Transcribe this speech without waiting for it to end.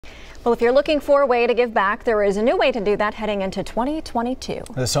Well, if you're looking for a way to give back, there is a new way to do that heading into 2022.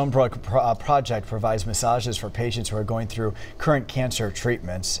 The Stonebrook Project provides massages for patients who are going through current cancer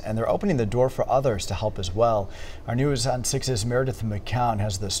treatments, and they're opening the door for others to help as well. Our News on 6's Meredith McCown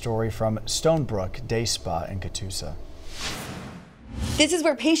has the story from Stonebrook Day Spa in Tulsa. This is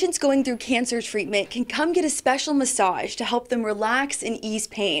where patients going through cancer treatment can come get a special massage to help them relax and ease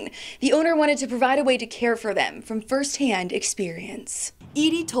pain. The owner wanted to provide a way to care for them from firsthand experience.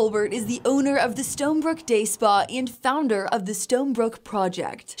 Edie Tolbert is the owner of the Stonebrook Day Spa and founder of the Stonebrook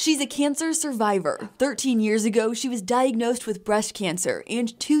Project. She's a cancer survivor. 13 years ago, she was diagnosed with breast cancer,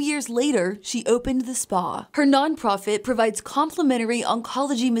 and 2 years later, she opened the spa. Her nonprofit provides complimentary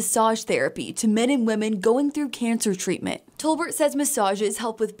oncology massage therapy to men and women going through cancer treatment. Tolbert says massages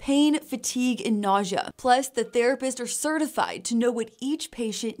help with pain, fatigue, and nausea. Plus, the therapists are certified to know what each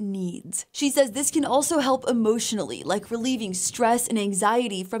patient needs. She says this can also help emotionally, like relieving stress and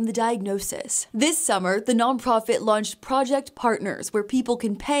anxiety from the diagnosis. This summer, the nonprofit launched Project Partners, where people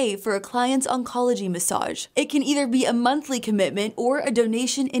can pay for a client's oncology massage. It can either be a monthly commitment or a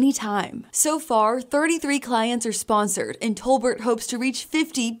donation anytime. So far, 33 clients are sponsored, and Tolbert hopes to reach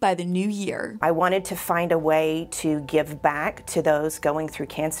 50 by the new year. I wanted to find a way to give back to those going through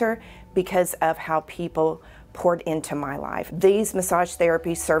cancer because of how people poured into my life. These massage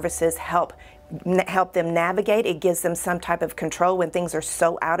therapy services help them navigate. It gives them some type of control when things are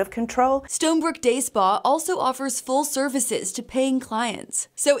so out of control. Stonebrook Day Spa also offers full services to paying clients.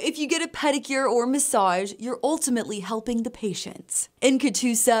 So if you get a pedicure or massage, you're ultimately helping the patients. In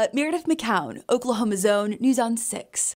Tulsa, Meredith McCown, Oklahoma's Own, News on 6.